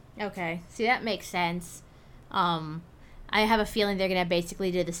instead. Okay, see, that makes sense. I have a feeling they're going to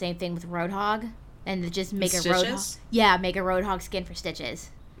basically do the same thing with Roadhog and just make a Roadhog. Yeah, make a Roadhog skin for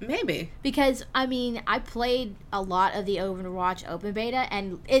Stitches. Maybe. Because, I mean, I played a lot of the Overwatch open beta,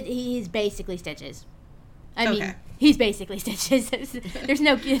 and he's basically Stitches. I mean, he's basically Stitches. There's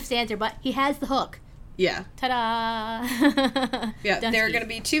no gift answer, but he has the hook. Yeah. Ta-da! Yeah, there are going to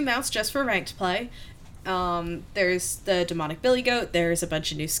be 2 mounts just for ranked play. There's the Demonic Billy Goat. There's a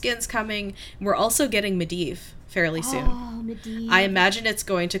bunch of new skins coming. We're also getting Medivh fairly soon. Oh, Medivh. I imagine it's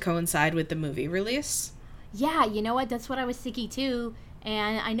going to coincide with the movie release. Yeah, you know what? That's what I was thinking too.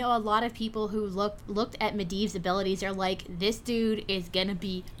 And I know a lot of people who looked at Medivh's abilities are like, this dude is gonna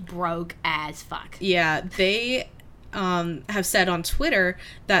be broke as fuck. Yeah, they have said on Twitter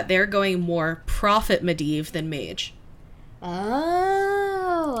that they're going more Prophet Medivh than Mage.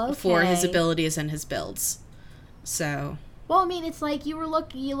 Oh, okay. For his abilities and his builds. So. Well, I mean, it's like you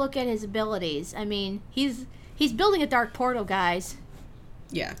look at his abilities. I mean, he's building a dark portal, guys.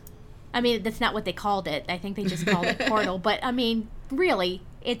 Yeah. I mean, that's not what they called it. I think they just called it portal. But I mean, really,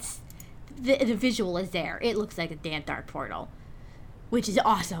 it's the visual is there. It looks like a damn dark portal, which is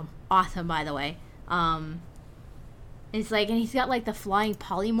awesome. Awesome, by the way. It's like, and he's got like the flying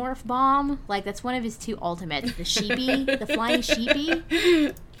polymorph bomb. Like that's one of his 2 ultimates. The sheepy, the flying sheepy.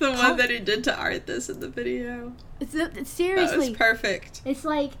 The one that he did to Arthas in the video. It's seriously. That was perfect. It's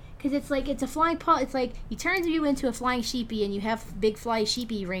like, because it's a flying it's like, he turns you into a flying sheepy and you have big flying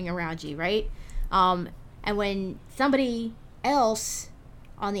sheepy ring around you, right? And when somebody else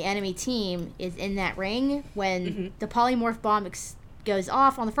on the enemy team is in that ring, when the polymorph bomb goes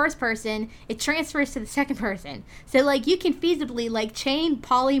off on the first person, it transfers to the second person. So, like, you can feasibly, like, chain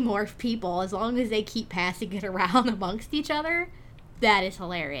polymorph people as long as they keep passing it around amongst each other. That is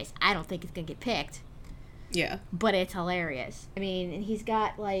hilarious. I don't think it's gonna get picked. Yeah. But it's hilarious. I mean, and he's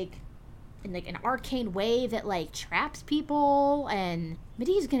got, like an arcane wave that, like, traps people, and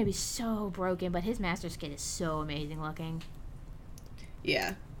Medivh's gonna be so broken, but his master skin is so amazing looking.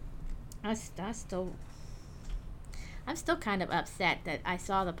 Yeah. I'm still kind of upset that I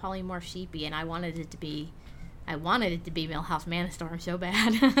saw the polymorph sheepy and I wanted it to be Millhouse Manastorm so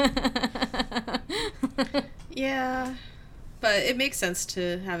bad. Yeah. But it makes sense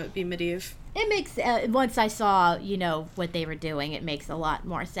to have it be Medivh. It makes, once I saw, what they were doing, it makes a lot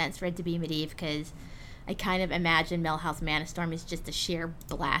more sense for it to be Medivh, because I kind of imagine Millhouse Manastorm is just a sheer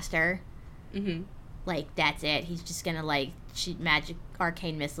blaster. Mm-hmm. Like, that's it. He's just gonna, like, shoot magic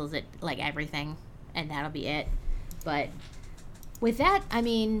arcane missiles at, like, everything, and that'll be it. But with that, I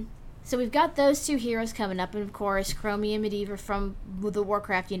mean, so we've got those 2 heroes coming up, and of course, Chromie and Medivh are from the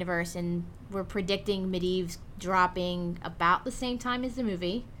Warcraft universe, and we're predicting Medivh's dropping about the same time as the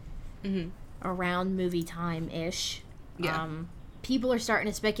movie. Mm-hmm. Around movie time-ish. Yeah. People are starting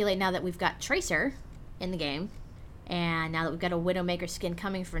to speculate now that we've got Tracer in the game, and now that we've got a Widowmaker skin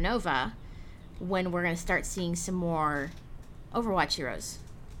coming for Nova, when we're going to start seeing some more Overwatch heroes.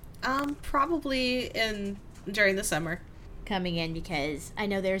 Probably during the summer. Coming in, because I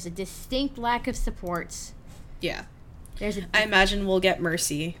know there's a distinct lack of supports. Yeah. I imagine we'll get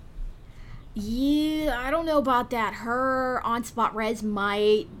Mercy. Yeah, I don't know about that. Her on-spot res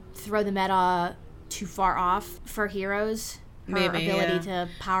might throw the meta too far off for heroes. Her ability to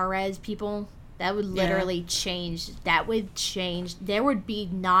power res people. That would literally change. That would change. There would be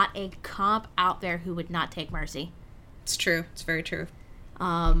not a comp out there who would not take Mercy. It's true. It's very true.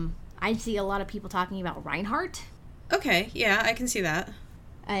 I see a lot of people talking about Reinhardt. Okay, yeah, I can see that.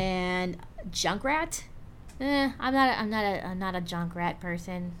 And Junkrat. I'm not a Junkrat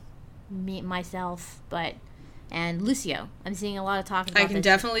person, myself, but and Lucio. I'm seeing a lot of talk about. I can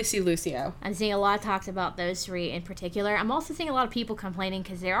definitely see Lucio. I'm seeing a lot of talks about those 3 in particular. I'm also seeing a lot of people complaining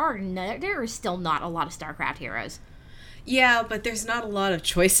because there are still not a lot of StarCraft heroes. Yeah, but there's not a lot of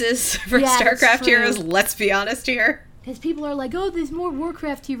choices for StarCraft heroes. Let's be honest here. Because people are like, oh, there's more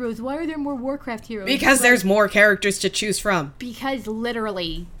Warcraft heroes. Why are there more Warcraft heroes? Because there's more characters to choose from. Because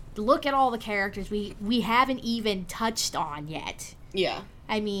literally, look at all the characters we haven't even touched on yet. Yeah.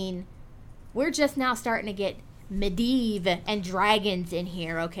 I mean, we're just now starting to get Medivh and dragons in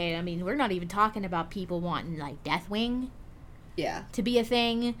here, okay? I mean, we're not even talking about people wanting, like, Deathwing to be a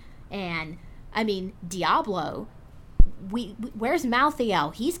thing. And, I mean, Diablo, where's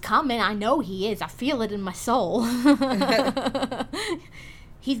Malthael? He's coming. I know he is. I feel it in my soul.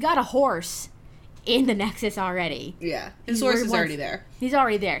 He's got a horse in the Nexus already. Yeah, his horse is already there. He's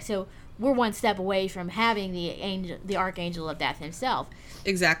already there, so we're one step away from having the Archangel of Death himself.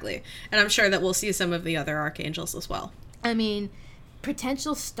 Exactly. And I'm sure that we'll see some of the other archangels as well. I mean,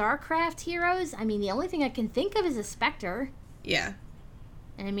 potential StarCraft heroes, I mean, the only thing I can think of is a Spectre. Yeah.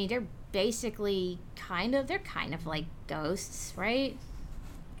 And I mean, they're basically kind of like ghosts, right?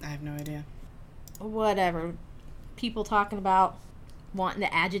 I have no idea. Whatever. People talking about wanting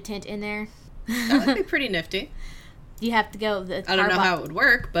the adjutant in there. That would be pretty nifty. You have to go. I don't know how it would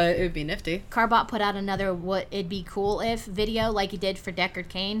work, but it would be nifty. Carbot put out another "What It'd Be Cool If" video, like he did for Deckard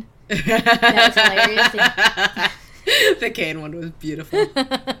Cain. That was hilarious. The Cain one was beautiful.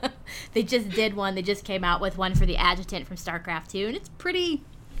 They just did one. They just came out with one for the adjutant from StarCraft 2, and it's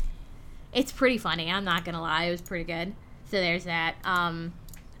pretty funny. I'm not gonna lie, it was pretty good. So there's that.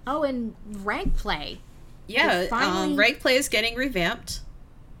 Oh, and rank play. Yeah, rank play is getting revamped.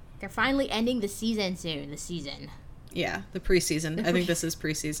 They're finally ending the season soon. The season. Yeah, the preseason. I think this is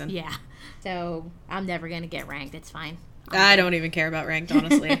preseason. Yeah. So I'm never going to get ranked. It's fine. I don't even care about ranked,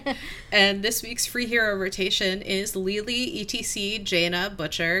 honestly. And this week's free hero rotation is Lily, ETC, Jaina,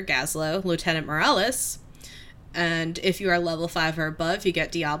 Butcher, Gazlo, Lieutenant Morales. And if you are level 5 or above, you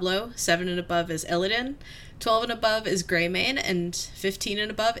get Diablo. 7 and above is Illidan. 12 and above is Greymane. And 15 and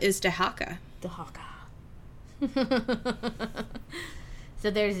above is Dehaka.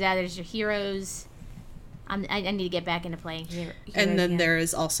 So there's that. There's your heroes. I need to get back into playing heroes. And then there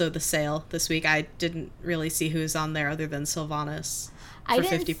is also the sale this week. I didn't really see who's on there other than Sylvanas for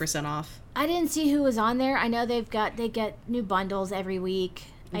 50% off. I didn't see who was on there. I know they get new bundles every week.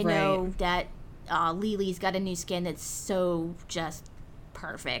 I know that Lily's got a new skin that's so just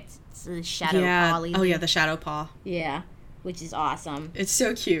perfect. It's the Shadow Paw Lily. Oh yeah, the Shadow Paw. Yeah, which is awesome. It's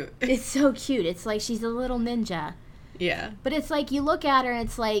so cute. It's so cute. It's like she's a little ninja. Yeah. But it's like you look at her and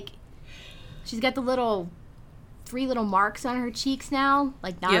it's like she's got the 3 little marks on her cheeks now,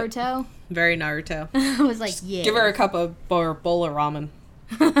 like Naruto. Yep. Very Naruto. I was like, yeah. Give her a cup of or bowl of ramen.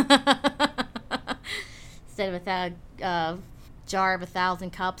 Instead of a jar of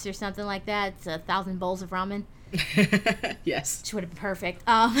 1,000 cups or something like that, it's 1,000 bowls of ramen. Yes. Which would have been perfect.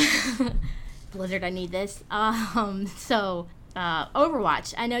 Blizzard, I need this.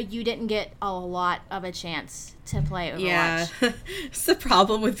 Overwatch. I know you didn't get a lot of a chance to play Overwatch. Yeah. It's the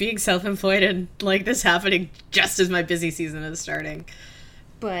problem with being self-employed and like this happening just as my busy season is starting.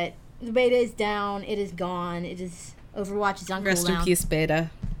 But the beta is down. It is gone. Overwatch is on cooldown. Rest in peace, beta.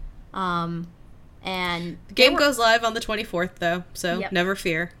 And the game goes live on the 24th though, so never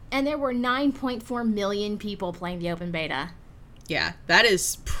fear. And there were 9.4 million people playing the open beta. Yeah, that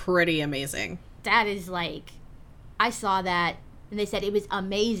is pretty amazing. That is like, I saw that and they said it was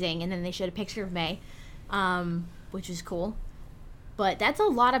amazing, and then they showed a picture of May, which was cool. But that's a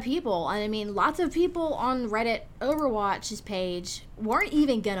lot of people. And I mean, lots of people on Reddit Overwatch's page weren't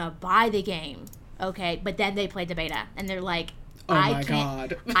even gonna buy the game, okay? But then they played the beta, and they're like, oh my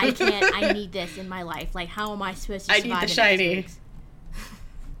God. I can't, I need this in my life. Like, how am I supposed to survive I need the shiny.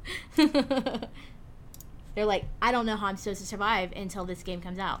 They're like, I don't know how I'm supposed to survive until this game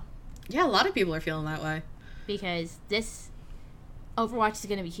comes out. Yeah, a lot of people are feeling that way. Because this Overwatch is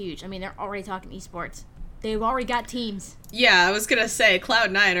going to be huge. I mean, they're already talking esports. They've already got teams. Yeah, I was going to say,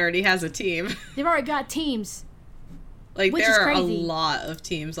 Cloud9 already has a team. They've already got teams. Like, there are a lot of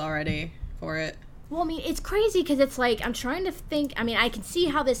teams already for it. Well, I mean, it's crazy because it's like, I'm trying to think, I mean, I can see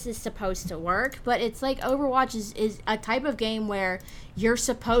how this is supposed to work, but it's like Overwatch is a type of game where you're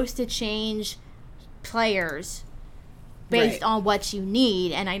supposed to change players based on what you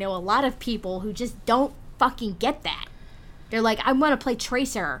need, and I know a lot of people who just don't fucking get that. They're like, I want to play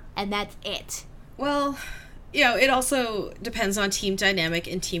Tracer, and that's it. Well, you know, it also depends on team dynamic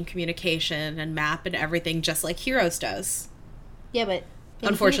and team communication and map and everything, just like Heroes does. Yeah, but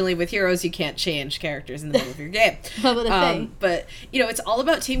unfortunately, with Heroes, you can't change characters in the middle of your game. But, you know, it's all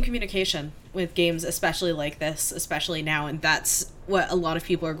about team communication with games, especially like this, especially now, and that's what a lot of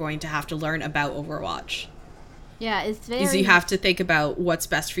people are going to have to learn about Overwatch. Yeah, it's very... Is you have to think about what's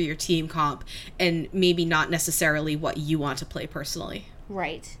best for your team comp, and maybe not necessarily what you want to play personally.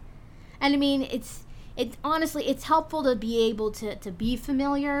 Right. And I mean, it's honestly, it's helpful to be able to be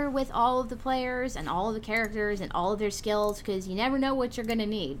familiar with all of the players and all of the characters and all of their skills, because you never know what you're going to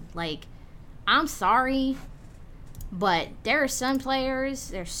need. Like, I'm sorry, But there are some players,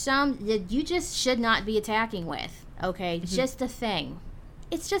 there's some that you just should not be attacking with, okay? It's just a thing.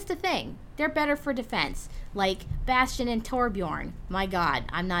 It's just a thing. They're better for defense. Like Bastion and Torbjorn. My god,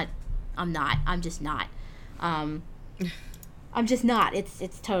 I'm just not. I'm just not.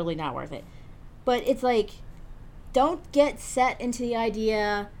 It's totally not worth it. But it's like, don't get set into the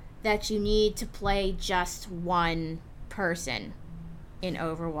idea that you need to play just one person in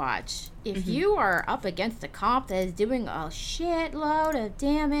Overwatch. If you are up against a comp that is doing a shitload of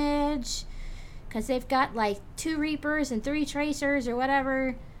damage, because they've got like 2 Reapers and 3 Tracers or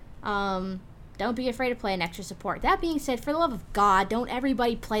whatever, don't be afraid to play an extra support. That being said, for the love of God, don't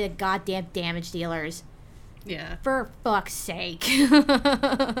everybody play the goddamn damage dealers. Yeah. For fuck's sake.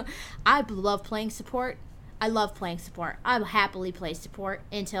 I love playing support. I love playing support. I'll happily play support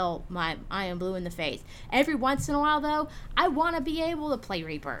until I am blue in the face. Every once in a while, though, I want to be able to play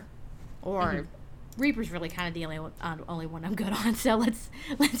Reaper. Or Reaper's really kind of the only one I'm good on. So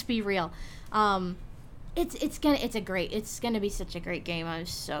let's be real. It's gonna be such a great game.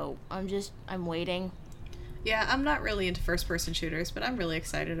 I'm waiting. Yeah, I'm not really into first person shooters, but I'm really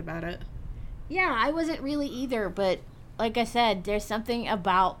excited about it. Yeah, I wasn't really either, but like I said, there's something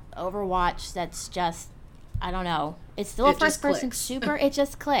about Overwatch that's just, I don't know. It's still a first-person shooter. It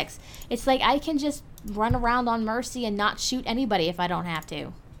just clicks. It's like I can just run around on Mercy and not shoot anybody if I don't have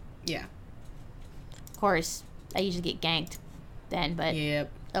to. Yeah. Of course, I usually get ganked then, but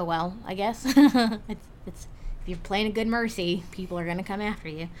oh well, I guess. It's if you're playing a good Mercy, people are gonna come after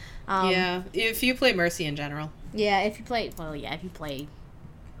you. Yeah, if you play Mercy in general. Yeah, if you play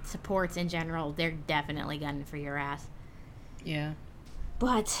supports in general, they're definitely gunning for your ass. Yeah.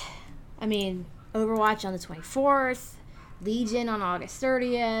 But, I mean, Overwatch on the 24th, Legion on August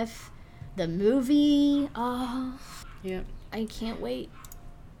 30th, the movie, Yep. I can't wait.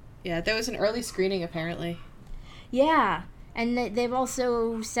 Yeah, there was an early screening, apparently. Yeah, and they've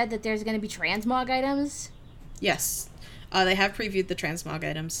also said that there's going to be transmog items. Yes. They have previewed the transmog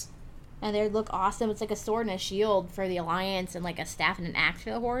items. And they look awesome. It's like a sword and a shield for the Alliance and like a staff and an axe for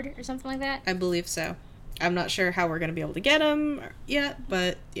the Horde or something like that. I believe so. I'm not sure how we're going to be able to get them yet,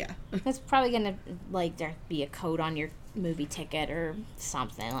 but yeah. That's probably going to, like, there be a code on your movie ticket or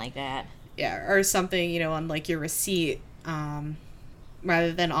something like that. Yeah, or something, on, like, your receipt,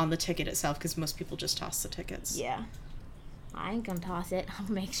 rather than on the ticket itself, because most people just toss the tickets. Yeah. I ain't gonna toss it.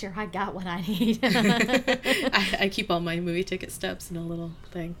 I'll make sure I got what I need. I keep all my movie ticket stubs in a little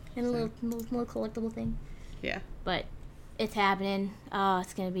thing. In a little collectible thing. Yeah. But it's happening. Oh,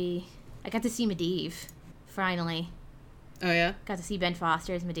 it's gonna be... I got to see Medivh, finally. Oh, yeah? Got to see Ben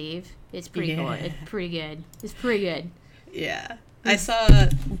Foster as Medivh. It's pretty cool. It's pretty good. It's pretty good. Yeah. I saw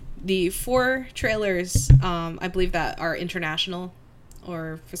the 4 trailers, I believe that are international,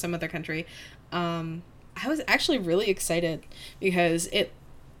 or for some other country. I was actually really excited because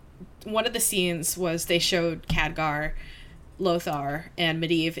one of the scenes was they showed Khadgar, Lothar, and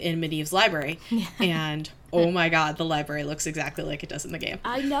Medivh in Medivh's library. And oh my god, the library looks exactly like it does in the game.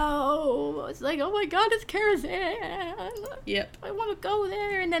 I know. It's like, oh my god, it's Karazhan. Yep. I want to go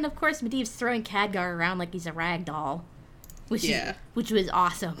there. And then, of course, Medivh's throwing Khadgar around like he's a rag doll. Which was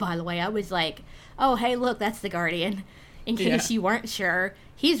awesome, by the way. I was like, oh, hey, look, that's the Guardian. In case you weren't sure,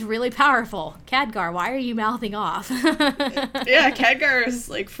 he's really powerful. Khadgar, why are you mouthing off? Yeah, Khadgar is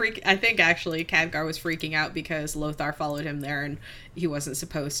like I think actually Khadgar was freaking out because Lothar followed him there and he wasn't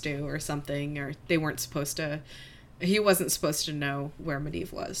supposed to, or something, or they weren't supposed to. He wasn't supposed to know where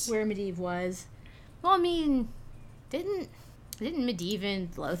Medivh was. Well, I mean, didn't Medivh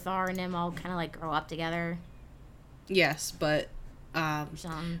and Lothar and them all kind of like grow up together? Yes, but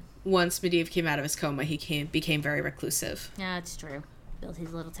once Medivh came out of his coma, he became very reclusive. Yeah, that's true. Built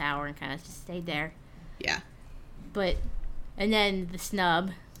his little tower and kind of just stayed there. Yeah. And then the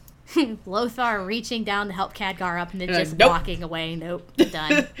snub, Lothar reaching down to help Khadgar up and then just nope. walking away. Nope,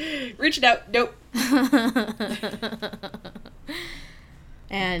 done. Reaching out, nope.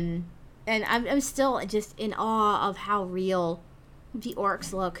 and I'm still just in awe of how real the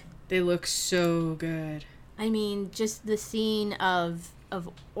orcs look. They look so good. I mean, just the scene of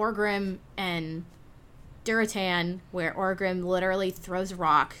Orgrim and Duratan, where Orgrim literally throws a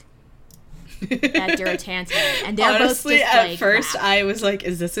rock at Duratan's head, and they're honestly, both just, at like, first laugh. I was like,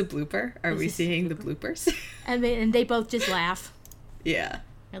 "Is this a blooper? Are we seeing the bloopers?" And they both just laugh. Yeah,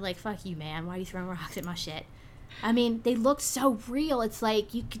 they're like, "Fuck you, man! Why are you throwing rocks at my shit?" I mean, they look so real. It's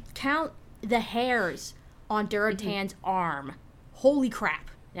like you could count the hairs on Duratan's arm. Holy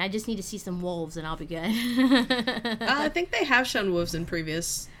crap! I just need to see some wolves and I'll be good. I think they have shown wolves in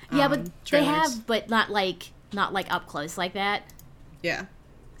previous but trailers. they have, but not like up close like that. Yeah.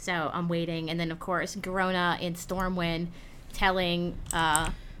 So I'm waiting. And then, of course, Garona and Stormwind telling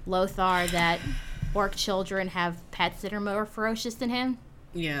Lothar that orc children have pets that are more ferocious than him.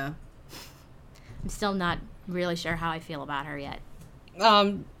 Yeah. I'm still not really sure how I feel about her yet.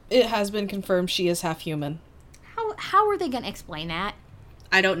 It has been confirmed she is half human. How are they going to explain that?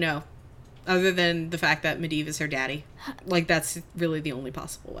 I don't know. Other than the fact that Medivh is her daddy. Like, that's really the only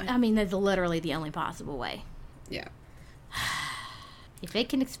possible way. I mean, that's literally the only possible way. Yeah. If they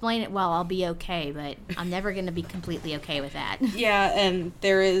can explain it well, I'll be okay, but I'm never going to be completely okay with that. Yeah, and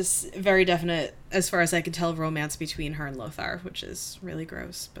there is very definite, as far as I can tell, romance between her and Lothar, which is really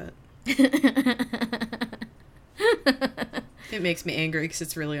gross, but... It makes me angry because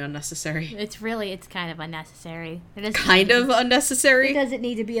it's really unnecessary. It's kind of unnecessary. Kind of unnecessary? It doesn't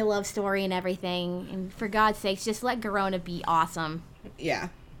need to be a love story and everything. And for God's sakes, just let Garona be awesome. Yeah.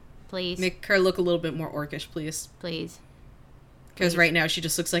 Please. Make her look a little bit more orcish, please. Please. Because right now she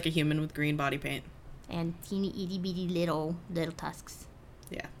just looks like a human with green body paint. And teeny itty bitty little tusks.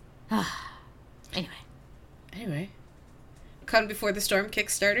 Yeah. Anyway. Con Before the Storm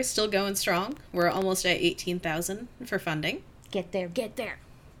Kickstarter still going strong. We're almost at 18,000 for funding. Get there.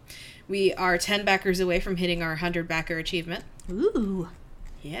 We are 10 backers away from hitting our 100 backer achievement. Ooh.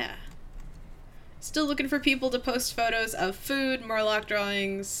 Yeah. Still looking for people to post photos of food, Murloc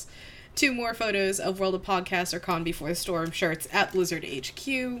drawings, 2 more photos of World of Podcasts or Con Before the Storm shirts at Blizzard HQ.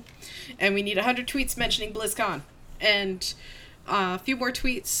 And we need 100 tweets mentioning BlizzCon. And a few more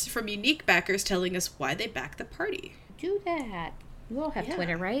tweets from unique backers telling us why they back the party. Do that. You all have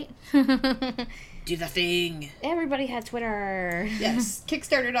Twitter, right? Do the thing. Everybody has Twitter. Yes.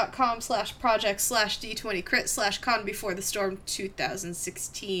 Kickstarter.com/project/D20crit/Con Before the Storm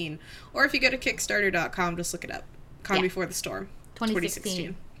 2016. Or if you go to Kickstarter.com, just look it up. Con Before the Storm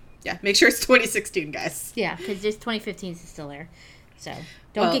 2016. Yeah, make sure it's 2016, guys. Yeah, because just 2015 is still there. So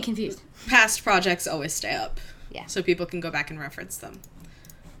don't get confused. Past projects always stay up. Yeah. So people can go back and reference them.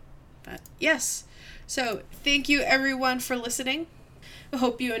 But yes. So thank you everyone for listening. I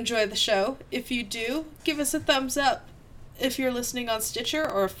hope you enjoy the show. If you do, give us a thumbs up if you're listening on Stitcher,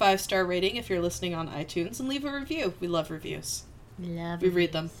 or a 5-star rating if you're listening on iTunes, and leave a review. We love reviews. We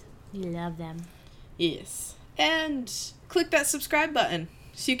read them. You love them. Yes. And click that subscribe button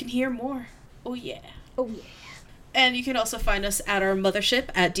so you can hear more. Oh yeah. Oh yeah. And you can also find us at our mothership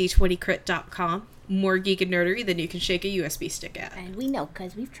at d20crit.com. More geek and nerdery than you can shake a USB stick at. And we know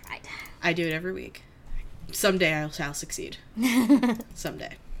because we've tried. I do it every week. Someday I shall succeed.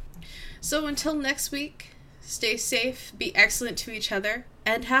 Someday. So until next week, stay safe, be excellent to each other,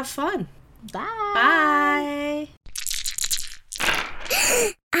 and have fun. Bye. Bye.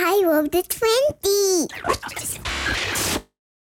 I love the twin.